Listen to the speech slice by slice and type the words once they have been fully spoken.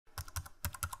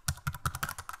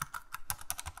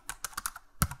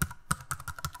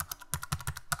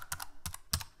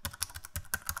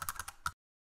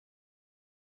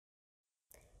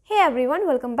everyone,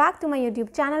 welcome back to my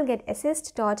YouTube channel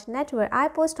getassist.net, where I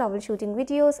post troubleshooting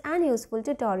videos and useful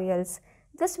tutorials.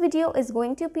 This video is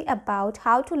going to be about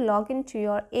how to log into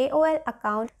your AOL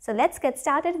account. So let's get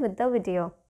started with the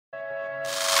video.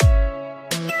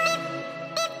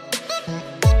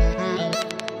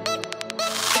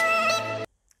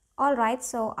 Alright,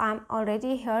 so I'm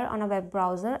already here on a web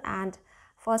browser, and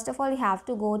first of all you have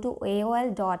to go to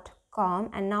AOL.com,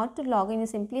 and now to log in you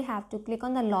simply have to click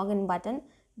on the login button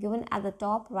given at the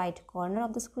top right corner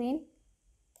of the screen.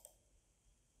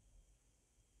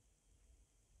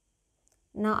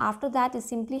 Now after that you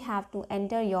simply have to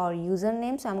enter your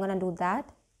username, so I'm going to do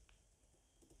that.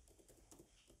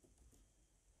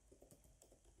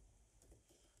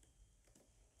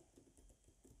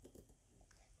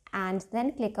 And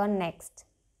then click on next.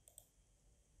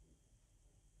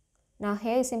 Now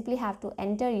here you simply have to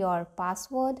enter your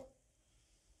password.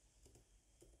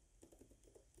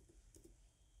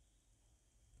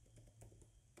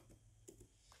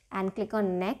 And click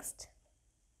on next.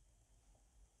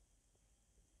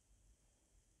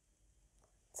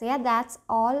 So yeah, that's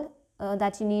all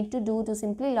that you need to do to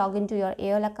simply log into your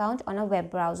AOL account on a web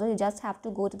browser. You just have to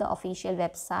go to the official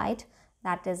website,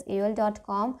 that is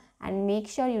AOL.com, and make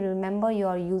sure you remember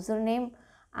your username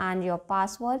and your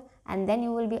password, and then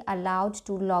you will be allowed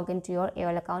to log into your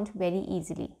AOL account very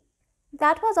easily.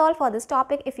 That was all for this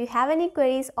topic. If you have any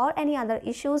queries or any other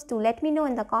issues, do let me know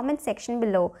in the comment section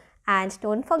below. And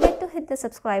don't forget to hit the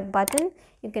subscribe button.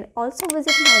 You can also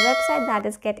visit my website, that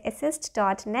is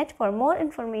getassist.net, for more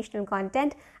informational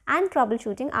content and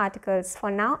troubleshooting articles.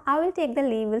 For now, I will take the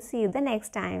leave. We'll see you the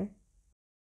next time.